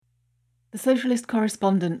The Socialist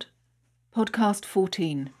Correspondent, Podcast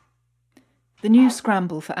 14. The New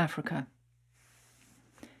Scramble for Africa.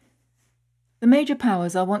 The major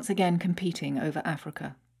powers are once again competing over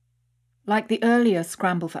Africa. Like the earlier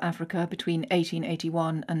scramble for Africa between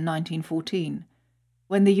 1881 and 1914,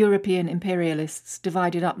 when the European imperialists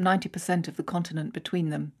divided up 90% of the continent between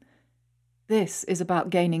them, this is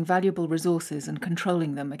about gaining valuable resources and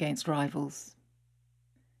controlling them against rivals.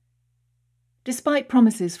 Despite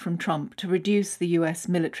promises from Trump to reduce the US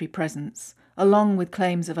military presence, along with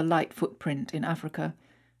claims of a light footprint in Africa,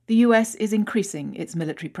 the US is increasing its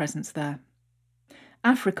military presence there.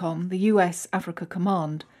 AFRICOM, the US Africa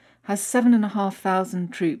Command, has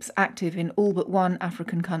 7,500 troops active in all but one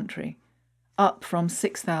African country, up from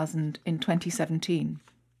 6,000 in 2017.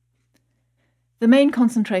 The main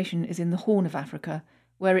concentration is in the Horn of Africa,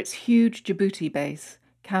 where its huge Djibouti base,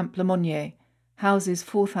 Camp Lemonnier, houses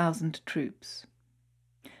 4,000 troops.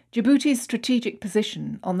 Djibouti's strategic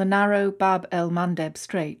position on the narrow Bab el-Mandeb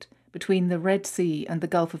Strait between the Red Sea and the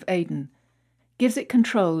Gulf of Aden gives it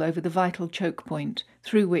control over the vital choke point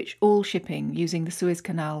through which all shipping using the Suez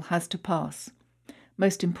Canal has to pass,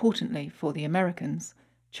 most importantly for the Americans,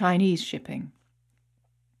 Chinese shipping.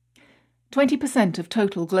 20% of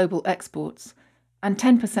total global exports and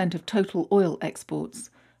 10% of total oil exports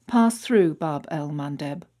pass through Bab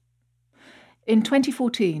el-Mandeb. In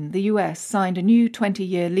 2014, the US signed a new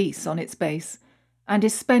 20-year lease on its base and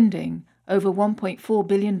is spending over $1.4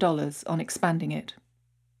 billion on expanding it.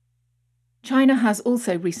 China has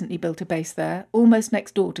also recently built a base there, almost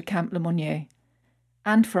next door to Camp Lemonnier,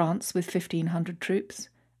 and France with 1,500 troops,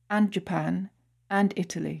 and Japan, and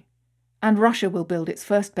Italy. And Russia will build its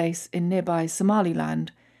first base in nearby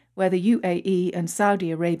Somaliland, where the UAE and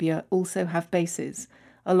Saudi Arabia also have bases,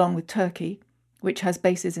 along with Turkey, which has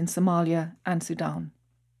bases in Somalia and Sudan.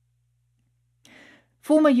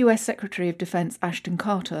 Former US Secretary of Defense Ashton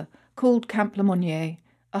Carter called Camp Lemonnier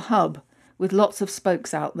a hub with lots of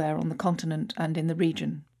spokes out there on the continent and in the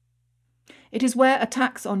region. It is where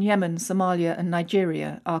attacks on Yemen, Somalia and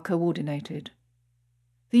Nigeria are coordinated.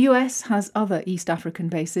 The US has other East African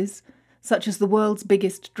bases, such as the world's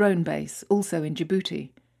biggest drone base, also in Djibouti,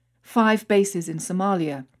 5 bases in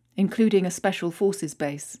Somalia, including a Special Forces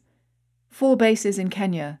base, 4 bases in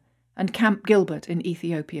Kenya, and Camp Gilbert in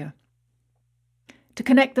Ethiopia. To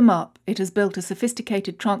connect them up, it has built a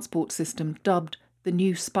sophisticated transport system dubbed the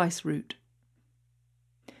New Spice Route.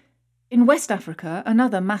 In West Africa,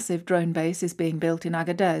 another massive drone base is being built in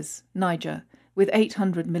Agadez, Niger, with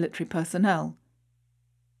 800 military personnel.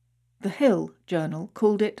 The Hill Journal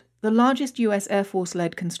called it the largest US Air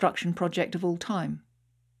Force-led construction project of all time.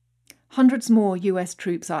 Hundreds more US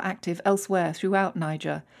troops are active elsewhere throughout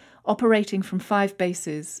Niger, operating from 5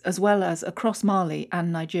 bases as well as across Mali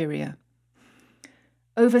and Nigeria.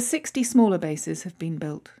 Over 60 smaller bases have been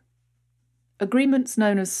built. Agreements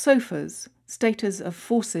known as SOFAs, Status of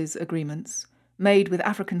Forces Agreements, made with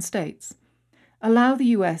African states, allow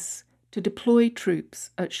the US to deploy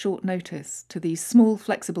troops at short notice to these small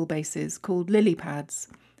flexible bases called lily pads,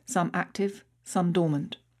 some active, some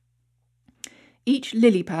dormant. Each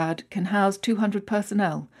lily pad can house 200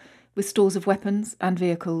 personnel, with stores of weapons and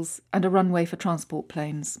vehicles and a runway for transport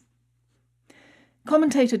planes.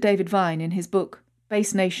 Commentator David Vine, in his book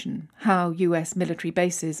Base Nation, How US Military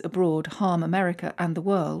Bases Abroad Harm America and the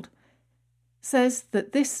World, says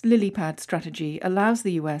that this lily pad strategy allows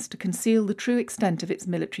the US to conceal the true extent of its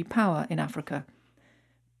military power in Africa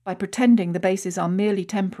by pretending the bases are merely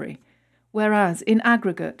temporary, whereas in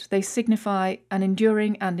aggregate they signify an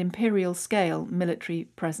enduring and imperial-scale military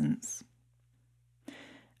presence.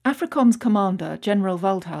 AFRICOM's commander, General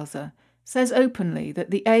Waldhauser, says openly that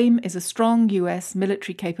the aim is a strong US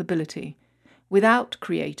military capability, without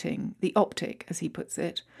creating the optic, as he puts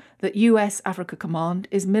it, that US Africa Command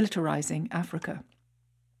is militarizing Africa.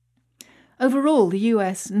 Overall, the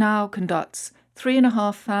US now conducts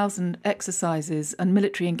 3,500 exercises and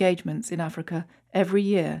military engagements in Africa every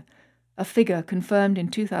year, a figure confirmed in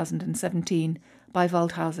 2017 by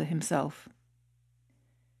Waldhauser himself.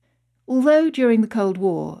 Although during the Cold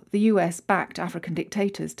War the US backed African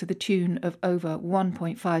dictators to the tune of over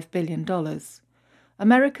 $1.5 billion,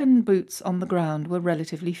 American boots on the ground were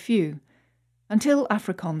relatively few, until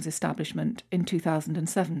AFRICOM's establishment in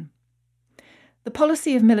 2007. The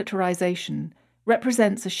policy of militarization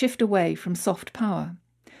represents a shift away from soft power.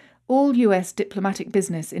 All US diplomatic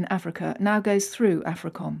business in Africa now goes through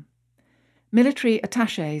AFRICOM. Military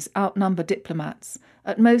attachés outnumber diplomats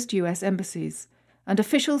at most US embassies, and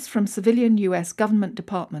officials from civilian US government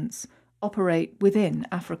departments operate within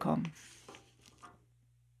AFRICOM.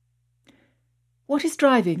 What is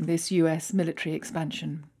driving this US military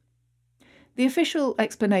expansion? The official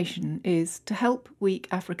explanation is to help weak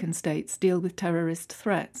African states deal with terrorist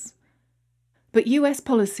threats. But US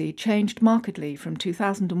policy changed markedly from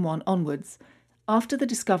 2001 onwards after the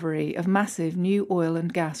discovery of massive new oil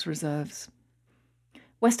and gas reserves.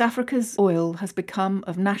 West Africa's oil has become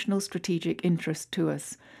of national strategic interest to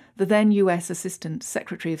us, the then US Assistant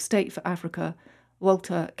Secretary of State for Africa,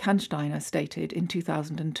 Walter Kahnsteiner, stated in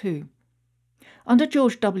 2002. Under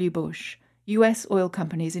George W. Bush, US oil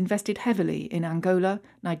companies invested heavily in Angola,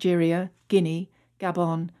 Nigeria, Guinea,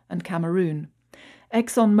 Gabon, and Cameroon.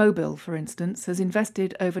 ExxonMobil, for instance, has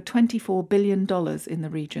invested over $24 billion in the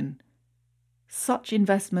region. Such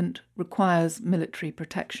investment requires military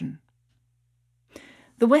protection.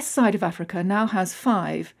 The west side of Africa now has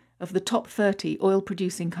 5 of the top 30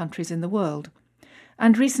 oil-producing countries in the world,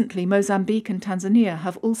 and recently Mozambique and Tanzania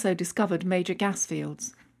have also discovered major gas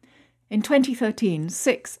fields. In 2013,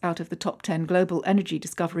 6 out of the top 10 global energy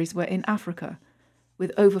discoveries were in Africa,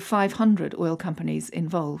 with over 500 oil companies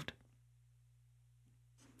involved.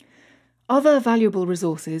 Other valuable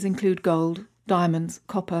resources include gold, diamonds,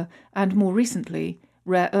 copper, and more recently,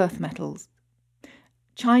 rare earth metals.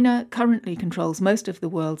 China currently controls most of the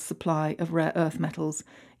world's supply of rare earth metals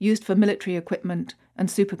used for military equipment and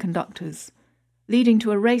superconductors, leading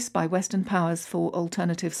to a race by Western powers for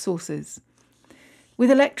alternative sources. With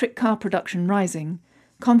electric car production rising,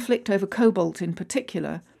 conflict over cobalt in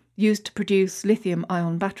particular, used to produce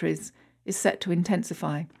lithium-ion batteries, is set to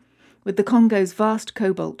intensify, with the Congo's vast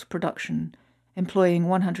cobalt production employing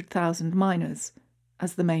 100,000 miners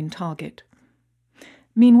as the main target.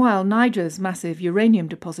 Meanwhile, Niger's massive uranium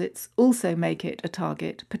deposits also make it a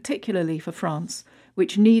target, particularly for France,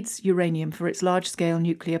 which needs uranium for its large-scale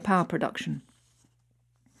nuclear power production.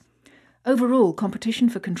 Overall, competition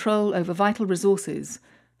for control over vital resources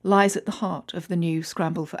lies at the heart of the new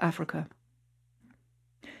scramble for Africa.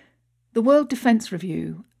 The World Defence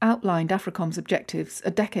Review outlined AFRICOM's objectives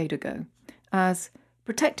a decade ago as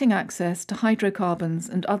protecting access to hydrocarbons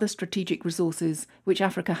and other strategic resources which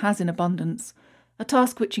Africa has in abundance, a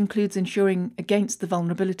task which includes ensuring against the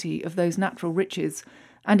vulnerability of those natural riches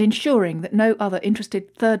and ensuring that no other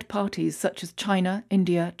interested third parties such as China,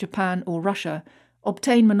 India, Japan or Russia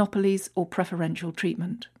obtain monopolies or preferential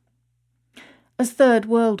treatment. As Third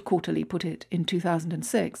World Quarterly put it in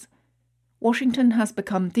 2006, Washington has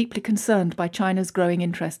become deeply concerned by China's growing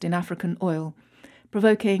interest in African oil,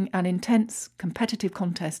 provoking an intense competitive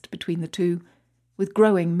contest between the two, with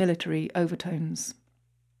growing military overtones.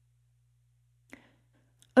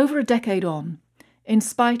 Over a decade on, in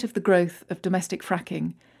spite of the growth of domestic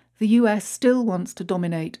fracking, the US still wants to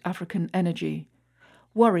dominate African energy,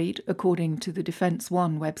 worried, according to the Defense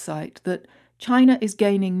One website, that China is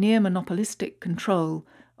gaining near monopolistic control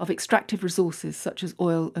of extractive resources such as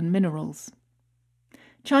oil and minerals.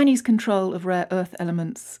 Chinese control of rare earth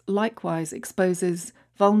elements likewise exposes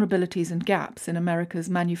vulnerabilities and gaps in America's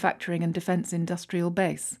manufacturing and defense industrial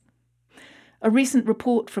base. A recent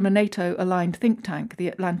report from a NATO-aligned think tank, the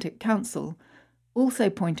Atlantic Council, also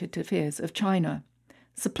pointed to fears of China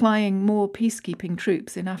supplying more peacekeeping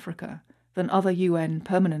troops in Africa than other UN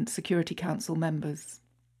Permanent Security Council members.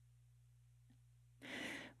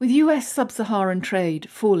 With US sub-Saharan trade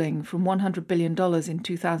falling from $100 billion in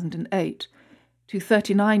 2008 to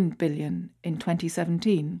 $39 billion in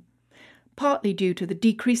 2017, partly due to the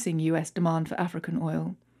decreasing US demand for African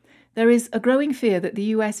oil, there is a growing fear that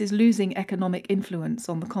the US is losing economic influence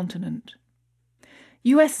on the continent.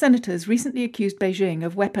 US senators recently accused Beijing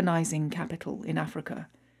of weaponizing capital in Africa,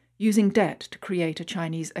 using debt to create a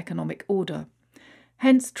Chinese economic order.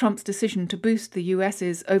 Hence Trump's decision to boost the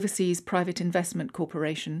US's Overseas Private Investment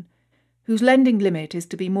Corporation, whose lending limit is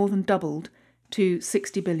to be more than doubled to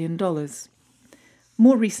 $60 billion.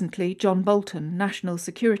 More recently, John Bolton, National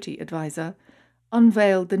Security Advisor,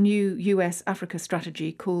 unveiled the new US Africa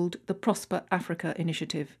strategy called the Prosper Africa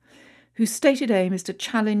Initiative, whose stated aim is to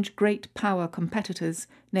challenge great power competitors,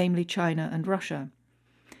 namely China and Russia.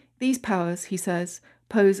 These powers, he says,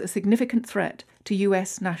 pose a significant threat to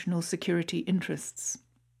US national security interests.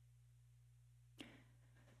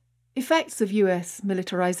 Effects of US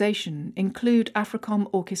militarization include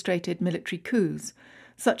AFRICOM-orchestrated military coups,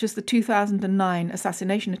 such as the 2009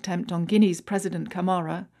 assassination attempt on Guinea's President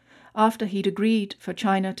Camara, after he'd agreed for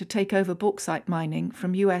China to take over bauxite mining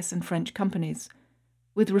from US and French companies,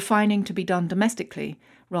 with refining to be done domestically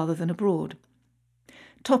rather than abroad.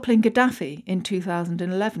 Toppling Gaddafi in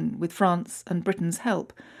 2011 with France and Britain's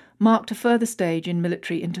help marked a further stage in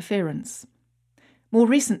military interference. More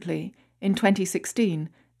recently, in 2016,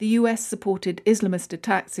 the US supported Islamist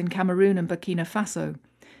attacks in Cameroon and Burkina Faso,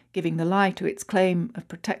 giving the lie to its claim of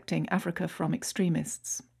protecting Africa from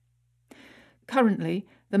extremists. Currently,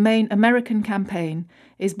 the main American campaign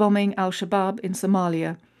is bombing al-Shabaab in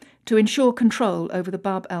Somalia to ensure control over the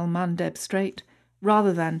Bab el-Mandeb Strait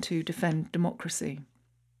rather than to defend democracy.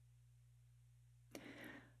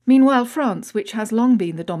 Meanwhile, France, which has long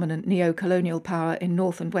been the dominant neo-colonial power in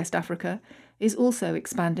North and West Africa, is also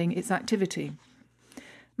expanding its activity.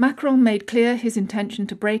 Macron made clear his intention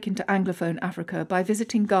to break into Anglophone Africa by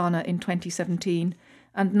visiting Ghana in 2017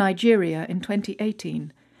 and Nigeria in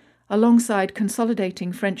 2018, alongside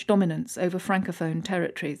consolidating French dominance over Francophone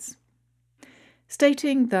territories.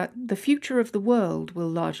 Stating that the future of the world will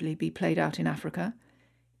largely be played out in Africa,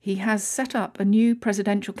 he has set up a new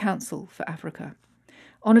Presidential Council for Africa.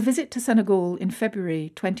 On a visit to Senegal in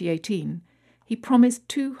February 2018, he promised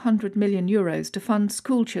 €200 million to fund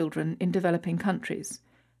school children in developing countries,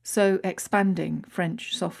 so expanding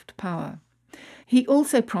French soft power. He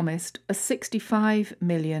also promised a €65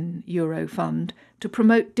 million fund to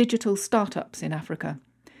promote digital startups in Africa.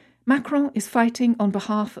 Macron is fighting on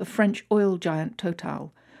behalf of French oil giant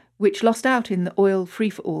Total, which lost out in the oil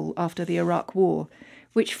free-for-all after the Iraq War,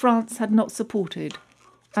 which France had not supported,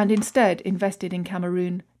 and instead invested in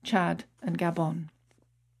Cameroon, Chad and Gabon.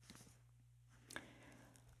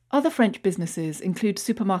 Other French businesses include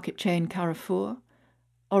supermarket chain Carrefour,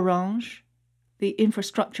 Orange, the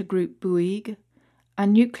infrastructure group Bouygues,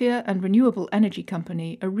 and nuclear and renewable energy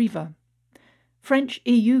company Areva. French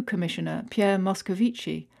EU Commissioner Pierre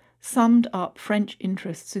Moscovici summed up French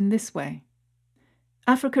interests in this way.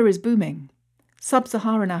 Africa is booming.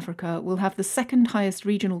 Sub-Saharan Africa will have the second highest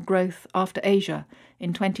regional growth after Asia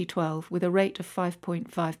in 2012 with a rate of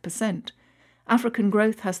 5.5%. African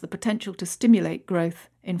growth has the potential to stimulate growth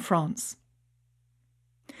in France.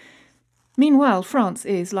 Meanwhile, France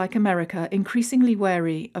is, like America, increasingly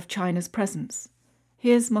wary of China's presence.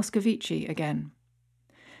 Here's Moscovici again.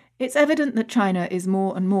 It's evident that China is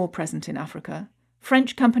more and more present in Africa.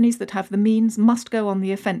 French companies that have the means must go on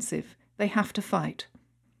the offensive. They have to fight.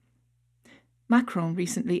 Macron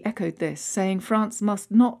recently echoed this, saying France must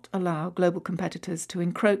not allow global competitors to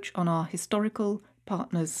encroach on our historical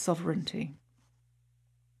partners' sovereignty.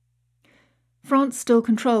 France still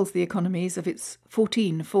controls the economies of its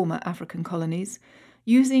 14 former African colonies,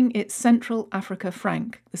 using its Central Africa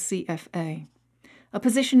franc, the CFA, a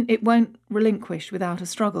position it won't relinquish without a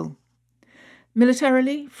struggle.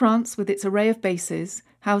 Militarily, France, with its array of bases,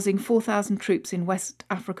 housing 4,000 troops in West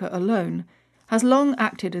Africa alone, has long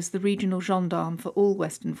acted as the regional gendarme for all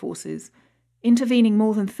Western forces, intervening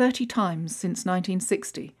more than 30 times since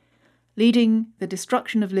 1960, leading the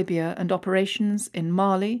destruction of Libya and operations in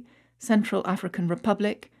Mali, Central African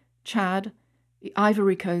Republic, Chad, the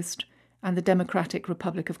Ivory Coast, and the Democratic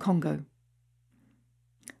Republic of Congo.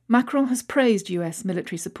 Macron has praised US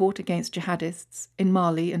military support against jihadists in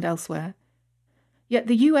Mali and elsewhere, yet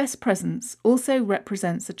the US presence also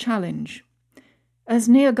represents a challenge. As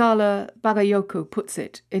Nyagala Bagayoko puts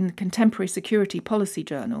it in the Contemporary Security Policy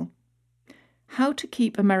Journal, how to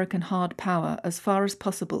keep American hard power as far as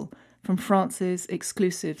possible from France's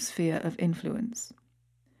exclusive sphere of influence.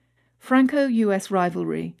 Franco-US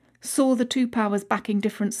rivalry saw the two powers backing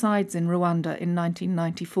different sides in Rwanda in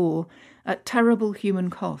 1994 at terrible human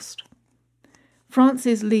cost.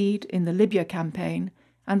 France's lead in the Libya campaign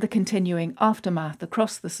and the continuing aftermath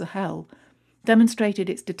across the Sahel demonstrated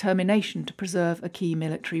its determination to preserve a key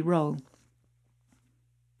military role.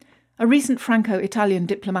 A recent Franco-Italian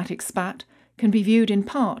diplomatic spat can be viewed in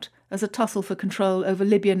part as a tussle for control over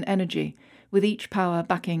Libyan energy, with each power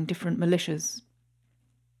backing different militias.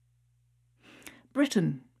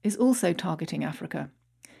 Britain is also targeting Africa.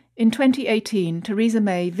 In 2018, Theresa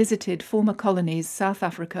May visited former colonies South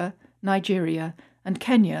Africa, Nigeria, and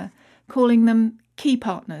Kenya, calling them key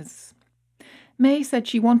partners. May said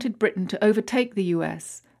she wanted Britain to overtake the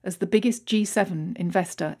US as the biggest G7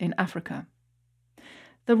 investor in Africa.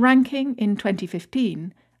 The ranking in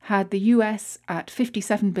 2015 had the US at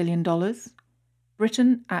 $57 billion,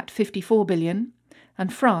 Britain at $54 billion,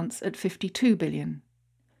 and France at $52 billion.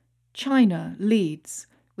 China leads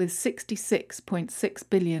with $66.6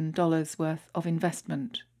 billion worth of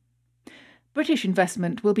investment. British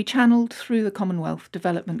investment will be channeled through the Commonwealth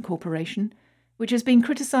Development Corporation, which has been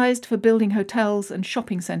criticised for building hotels and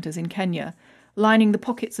shopping centres in Kenya, lining the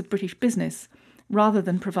pockets of British business rather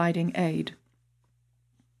than providing aid.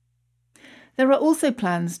 There are also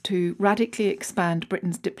plans to radically expand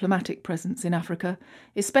Britain's diplomatic presence in Africa,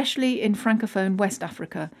 especially in Francophone West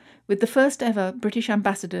Africa, with the first ever British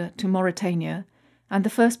ambassador to Mauritania and the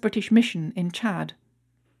first British mission in Chad.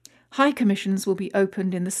 High commissions will be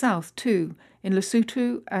opened in the south too, in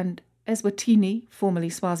Lesotho and Eswatini, formerly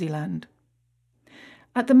Swaziland.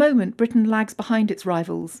 At the moment, Britain lags behind its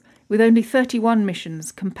rivals, with only 31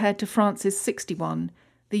 missions compared to France's 61,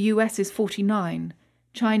 the US's 49,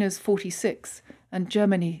 China's 46, and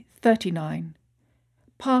Germany 39.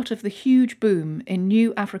 Part of the huge boom in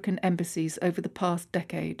new African embassies over the past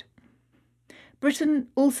decade. Britain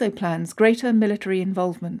also plans greater military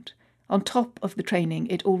involvement, on top of the training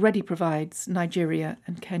it already provides Nigeria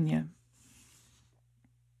and Kenya.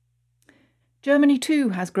 Germany too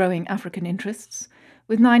has growing African interests,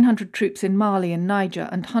 with 900 troops in Mali and Niger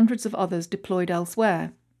and hundreds of others deployed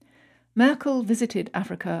elsewhere. Merkel visited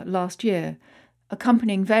Africa last year,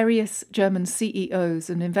 accompanying various German CEOs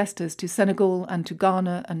and investors to Senegal and to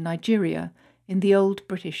Ghana and Nigeria in the old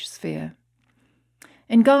British sphere.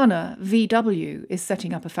 In Ghana, VW is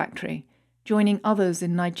setting up a factory, joining others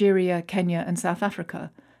in Nigeria, Kenya and South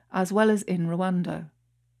Africa, as well as in Rwanda.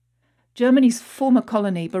 Germany's former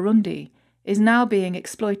colony, Burundi, is now being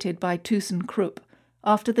exploited by ThyssenKrupp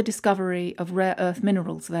after the discovery of rare earth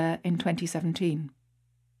minerals there in 2017.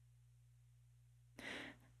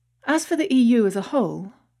 As for the EU as a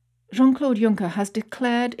whole, Jean-Claude Juncker has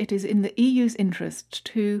declared it is in the EU's interest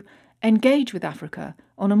to engage with Africa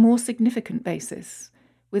on a more significant basis,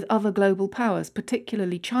 with other global powers,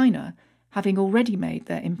 particularly China, having already made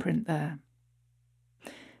their imprint there.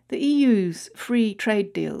 The EU's free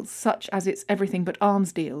trade deals, such as its everything but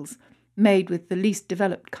arms deals, made with the least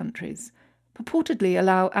developed countries, purportedly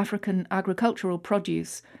allow African agricultural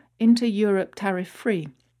produce into Europe tariff-free.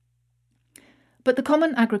 But the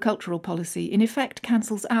Common Agricultural Policy in effect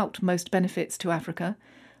cancels out most benefits to Africa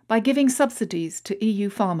by giving subsidies to EU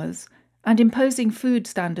farmers and imposing food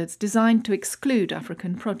standards designed to exclude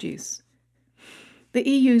African produce. The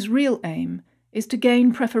EU's real aim is to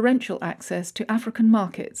gain preferential access to African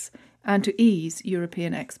markets and to ease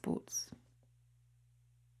European exports.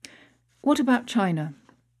 What about China?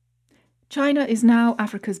 China is now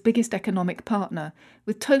Africa's biggest economic partner,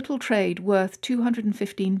 with total trade worth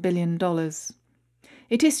 $215 billion.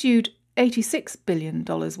 It issued $86 billion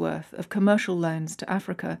worth of commercial loans to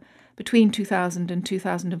Africa between 2000 and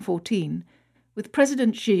 2014, with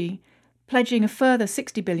President Xi pledging a further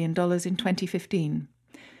 $60 billion in 2015.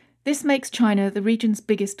 This makes China the region's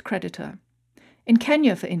biggest creditor. In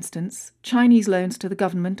Kenya, for instance, Chinese loans to the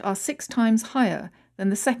government are 6 times higher than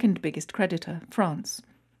the second biggest creditor, France.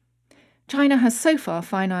 China has so far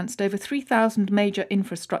financed over 3,000 major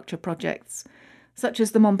infrastructure projects, such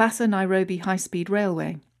as the Mombasa-Nairobi high-speed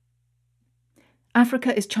railway.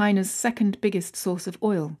 Africa is China's second biggest source of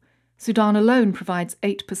oil. Sudan alone provides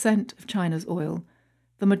 8% of China's oil,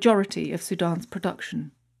 the majority of Sudan's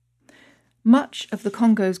production. Much of the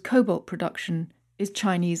Congo's cobalt production is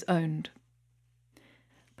Chinese-owned.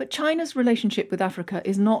 But China's relationship with Africa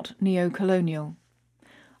is not neo-colonial.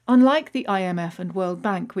 Unlike the IMF and World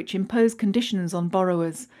Bank, which impose conditions on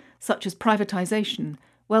borrowers such as privatization,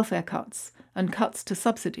 welfare cuts, and cuts to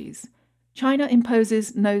subsidies, China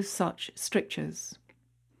imposes no such strictures.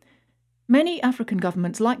 Many African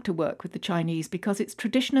governments like to work with the Chinese because it's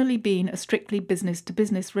traditionally been a strictly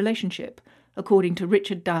business-to-business relationship, according to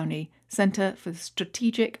Richard Downey, Centre for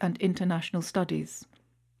Strategic and International Studies.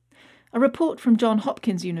 A report from Johns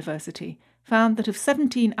Hopkins University found that of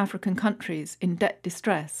 17 African countries in debt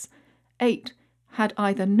distress, 8 had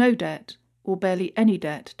either no debt or barely any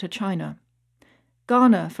debt to China.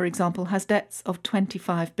 Ghana, for example, has debts of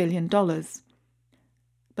 $25 billion,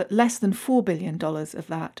 but less than $4 billion of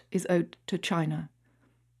that is owed to China.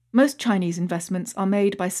 Most Chinese investments are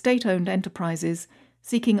made by state-owned enterprises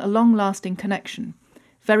seeking a long-lasting connection,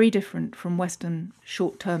 very different from Western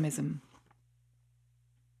short-termism.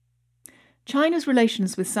 China's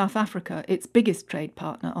relations with South Africa, its biggest trade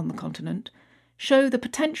partner on the continent, show the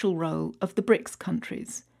potential role of the BRICS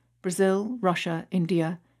countries, Brazil, Russia,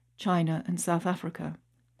 India, China and South Africa,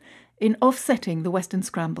 in offsetting the Western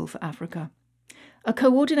scramble for Africa. A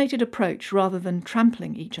coordinated approach rather than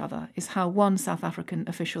trampling each other is how one South African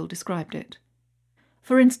official described it.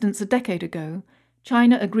 For instance, a decade ago,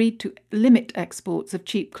 China agreed to limit exports of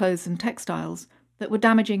cheap clothes and textiles that were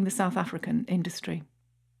damaging the South African industry.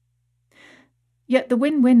 Yet the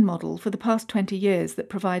win-win model for the past 20 years that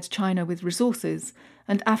provides China with resources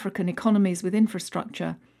and African economies with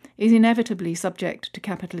infrastructure is inevitably subject to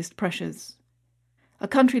capitalist pressures. A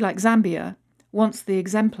country like Zambia, once the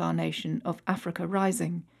exemplar nation of Africa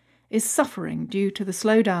Rising, is suffering due to the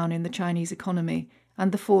slowdown in the Chinese economy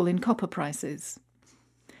and the fall in copper prices.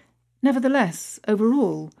 Nevertheless,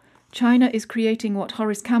 overall, China is creating what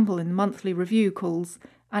Horace Campbell in the Monthly Review calls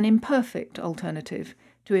an imperfect alternative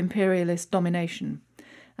to imperialist domination,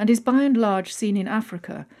 and is by and large seen in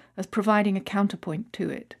Africa as providing a counterpoint to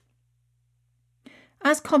it.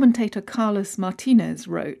 As commentator Carlos Martinez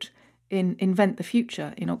wrote in Invent the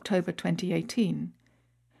Future in October 2018,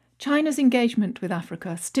 China's engagement with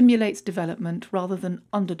Africa stimulates development rather than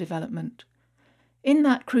underdevelopment. In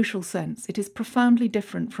that crucial sense, it is profoundly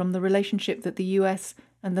different from the relationship that the US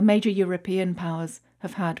and the major European powers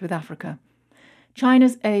have had with Africa.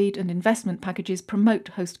 China's aid and investment packages promote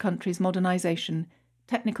host countries' modernization,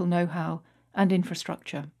 technical know-how, and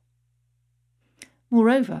infrastructure.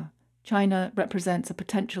 Moreover, China represents a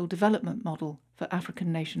potential development model for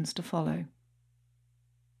African nations to follow.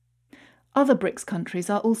 Other BRICS countries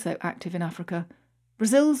are also active in Africa.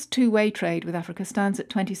 Brazil's two-way trade with Africa stands at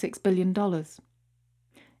 $26 billion.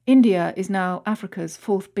 India is now Africa's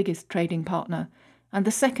fourth biggest trading partner and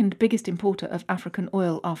the second biggest importer of African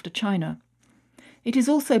oil after China. It is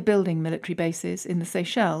also building military bases in the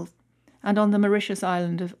Seychelles and on the Mauritius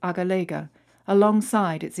island of Agalega,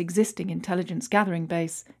 alongside its existing intelligence gathering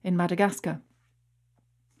base in Madagascar.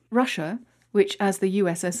 Russia, which as the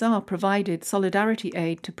USSR provided solidarity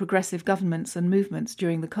aid to progressive governments and movements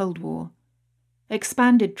during the Cold War,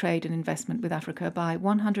 expanded trade and investment with Africa by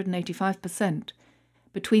 185%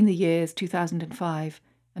 between the years 2005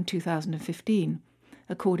 and 2015,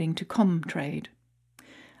 according to Comtrade.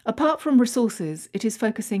 Apart from resources, it is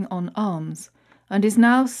focusing on arms and is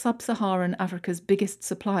now sub-Saharan Africa's biggest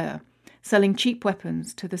supplier, selling cheap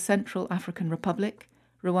weapons to the Central African Republic,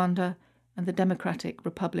 Rwanda, and the Democratic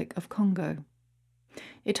Republic of Congo.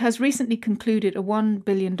 It has recently concluded a $1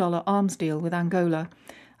 billion arms deal with Angola,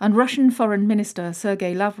 and Russian Foreign Minister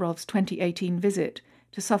Sergei Lavrov's 2018 visit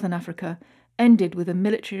to southern Africa ended with a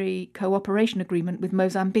military cooperation agreement with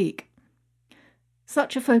Mozambique.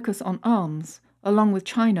 Such a focus on arms, along with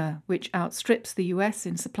China, which outstrips the US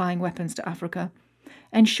in supplying weapons to Africa,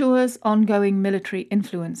 ensures ongoing military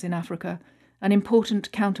influence in Africa, an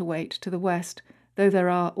important counterweight to the West, though there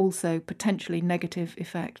are also potentially negative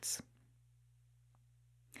effects.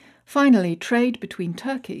 Finally, trade between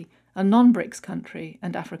Turkey, a non-BRICS country,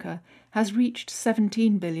 and Africa has reached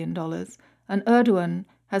 $17 billion, and Erdogan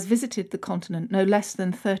has visited the continent no less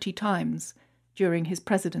than 30 times during his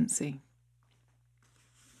presidency.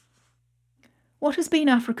 What has been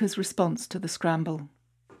Africa's response to the scramble?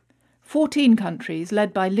 14 countries,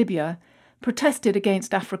 led by Libya, protested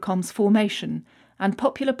against AFRICOM's formation, and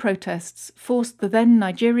popular protests forced the then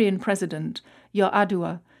Nigerian president,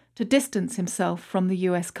 Yar'Adua, to distance himself from the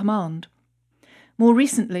US command. More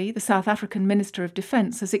recently, the South African Minister of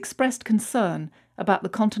Defence has expressed concern about the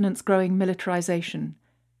continent's growing militarisation.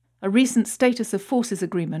 A recent status of forces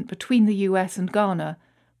agreement between the US and Ghana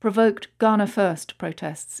provoked Ghana First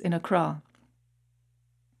protests in Accra.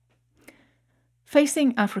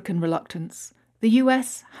 Facing African reluctance, the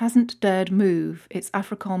US hasn't dared move its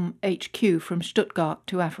AFRICOM HQ from Stuttgart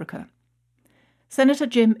to Africa. Senator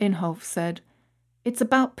Jim Inhofe said, "It's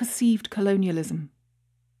about perceived colonialism."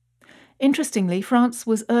 Interestingly, France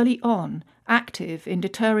was early on active in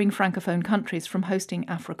deterring Francophone countries from hosting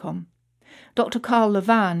AFRICOM. Dr. Carl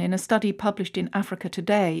Levan, in a study published in Africa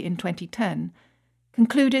Today in 2010,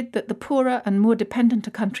 concluded that the poorer and more dependent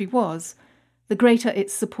a country was, the greater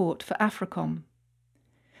its support for AFRICOM.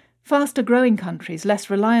 Faster-growing countries, less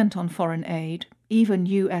reliant on foreign aid, even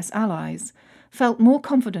US allies, felt more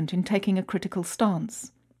confident in taking a critical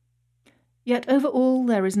stance. Yet overall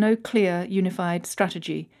there is no clear, unified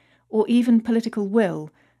strategy or even political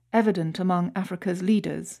will evident among Africa's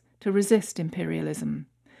leaders to resist imperialism.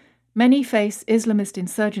 Many face Islamist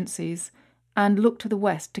insurgencies and look to the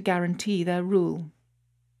West to guarantee their rule.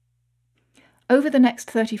 Over the next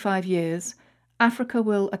 35 years, Africa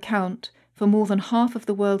will account for more than half of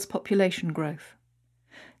the world's population growth.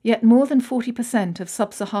 Yet more than 40% of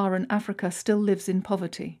sub-Saharan Africa still lives in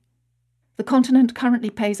poverty. The continent currently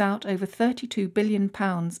pays out over £32 billion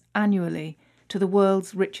annually to the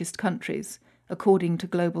world's richest countries, according to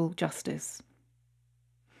Global Justice.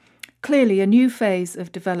 Clearly, a new phase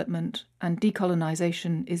of development and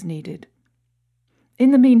decolonisation is needed. In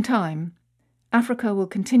the meantime, Africa will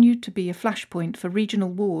continue to be a flashpoint for regional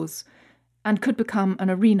wars and could become an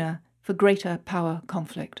arena for greater power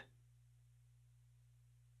conflict.